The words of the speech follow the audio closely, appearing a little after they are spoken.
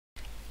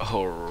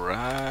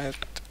Alright.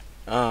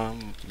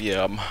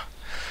 Yeah,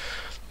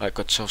 I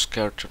got so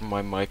scared that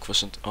my mic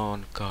wasn't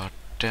on. God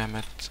damn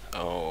it.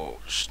 Oh,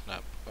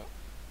 snap.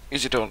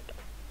 Is it on?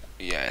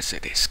 Yes,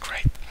 it is.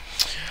 Great.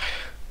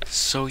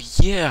 So,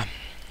 yeah.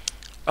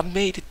 I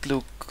made it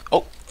look.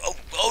 Oh,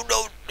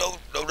 no.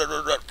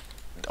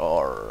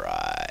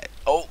 Alright.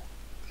 Oh,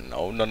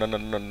 no.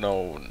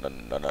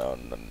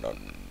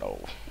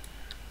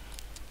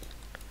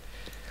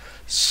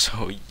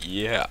 So,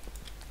 yeah.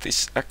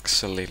 This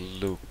actually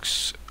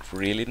looks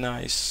really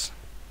nice.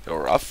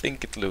 Or I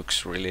think it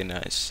looks really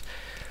nice.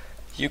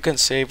 You can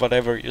say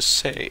whatever you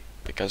say,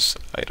 because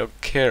I don't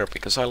care,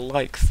 because I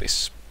like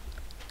this.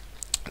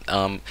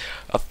 I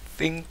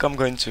think I'm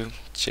going to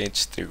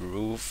change the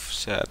roof,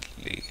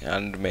 sadly,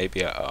 and maybe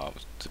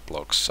the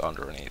blocks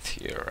underneath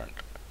here and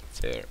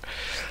there.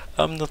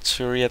 I'm not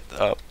sure yet,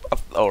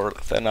 or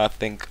then I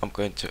think I'm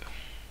going to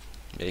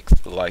make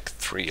like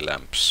 3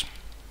 lamps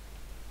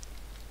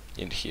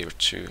in here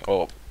too.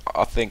 Oh,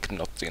 I think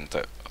not in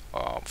the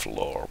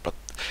floor, but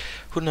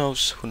who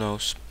knows,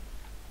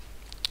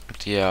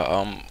 But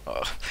yeah,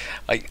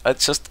 I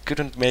just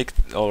couldn't make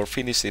or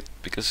finish it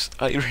because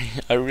I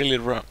really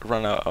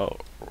run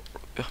out.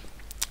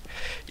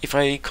 If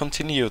I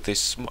continue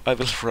this, I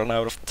will run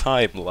out of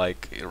time,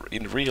 like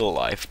in real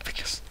life,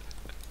 because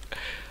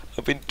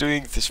I've been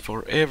doing this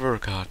forever.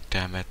 God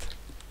damn it!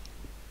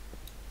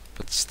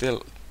 But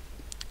still,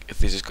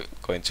 this is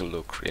going to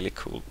look really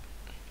cool.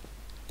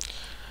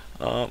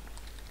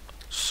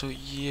 So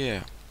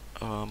yeah,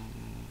 I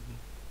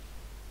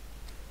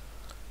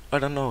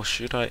don't know,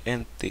 should I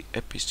end the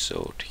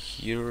episode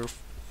here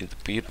in the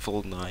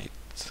beautiful night?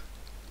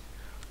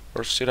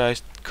 Or should I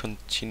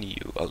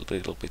continue a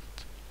little bit?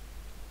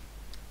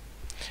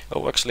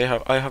 Oh, actually,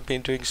 I have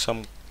been doing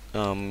some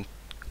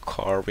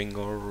carving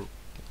or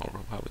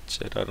how it's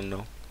said, I don't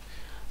know.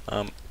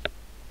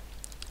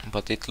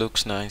 But it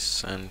looks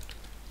nice, and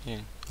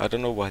yeah, I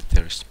don't know why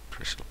there's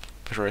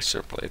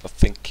pressure plate. I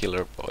think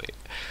Killer Boy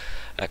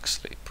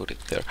actually put it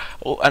there.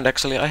 Oh, and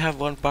actually, I have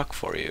one bug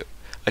for you.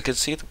 I can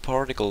see the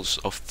particles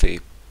of the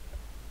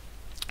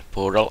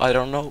portal. I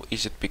don't know,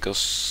 is it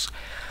because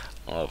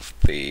of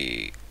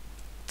the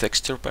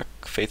texture pack,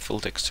 faithful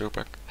texture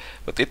pack,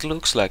 but it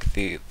looks like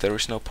there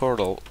is no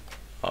portal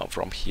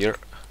from here,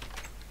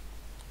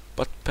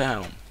 but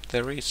bam,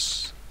 there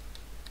is.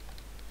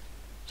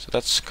 So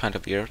that's kind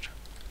of weird.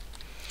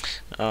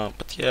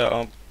 But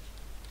yeah,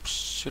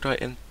 should I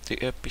end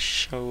the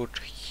episode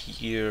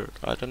here?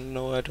 I don't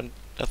know.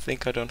 I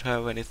think I don't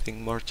have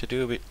anything more to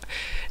do with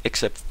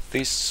except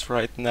this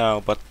right now,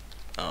 but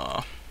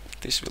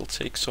this will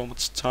take so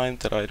much time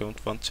that I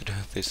don't want to do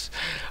this.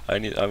 I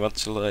want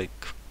to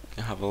like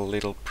have a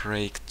little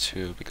break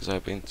too, because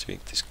I've been doing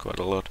this quite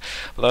a lot.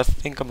 But I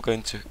think I'm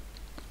going to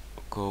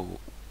go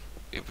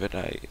when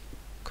I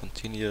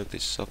continue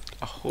this.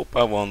 I hope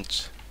I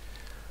won't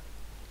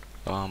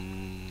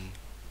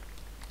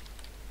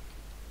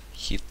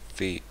hit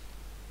the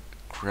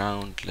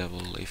ground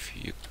level, if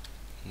you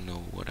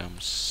know what I'm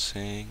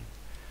saying.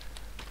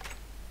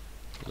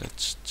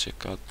 Let's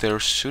check out. There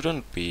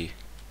shouldn't be.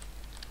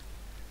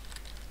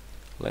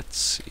 Let's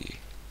see.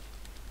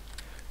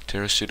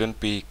 There shouldn't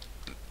be.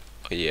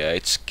 Yeah,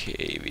 it's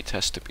cave. It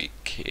has to be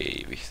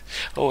cave.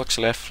 Oh,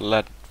 actually, I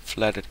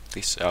flattened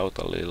this out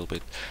a little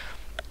bit.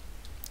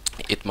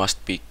 It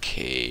must be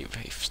cave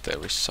if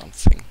there is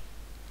something.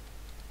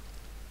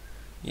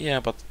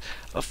 Yeah, but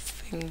I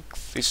think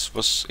this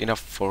was enough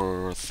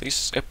for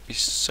this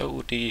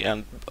episode,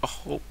 and I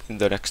hope in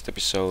the next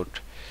episode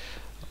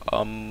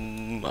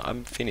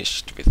I'm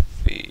finished with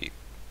the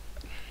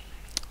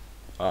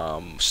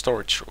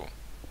storage room.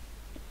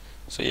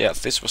 So yeah,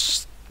 this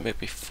was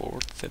maybe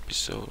 4th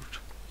episode,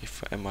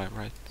 if am I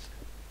right?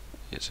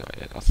 Yes,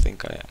 I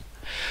think I am.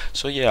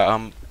 So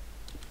yeah,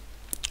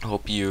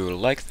 hope you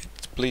liked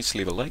it. Please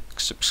leave a like,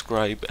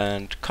 subscribe,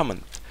 and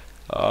comment.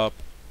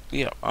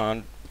 Yeah,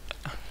 and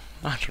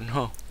I don't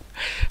know.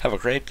 Have a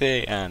great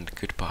day and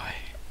goodbye.